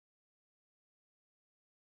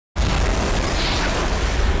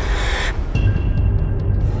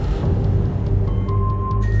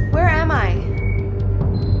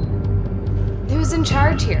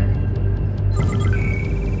charge here?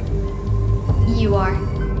 You are.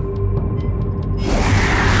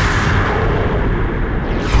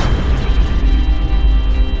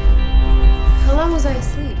 How long was I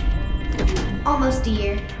asleep? Almost a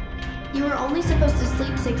year. You were only supposed to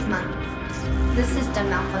sleep 6 months. The system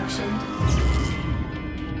malfunctioned.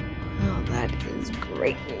 Oh, that is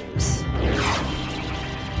great news.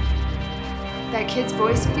 That kid's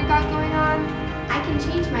voice you got going on? I can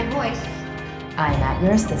change my voice. I am at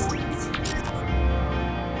your assistance.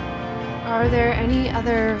 Are there any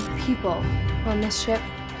other people on this ship?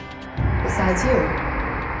 Besides you?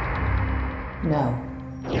 No.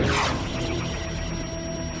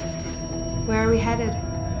 Where are we headed?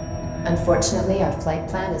 Unfortunately, our flight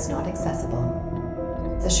plan is not accessible.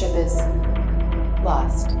 The ship is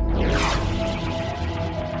lost. I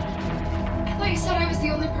thought you said I was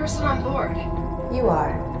the only person on board. You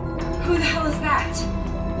are. Who the hell is that?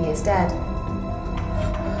 He is dead.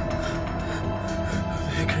 Who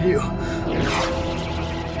the heck are you?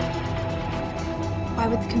 Why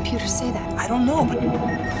would the computer say that? I don't know, but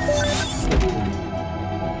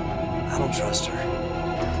I don't trust her.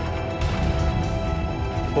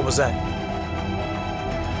 What was that?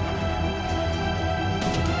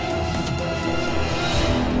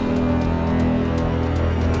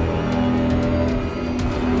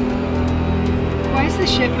 Why is the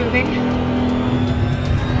ship moving?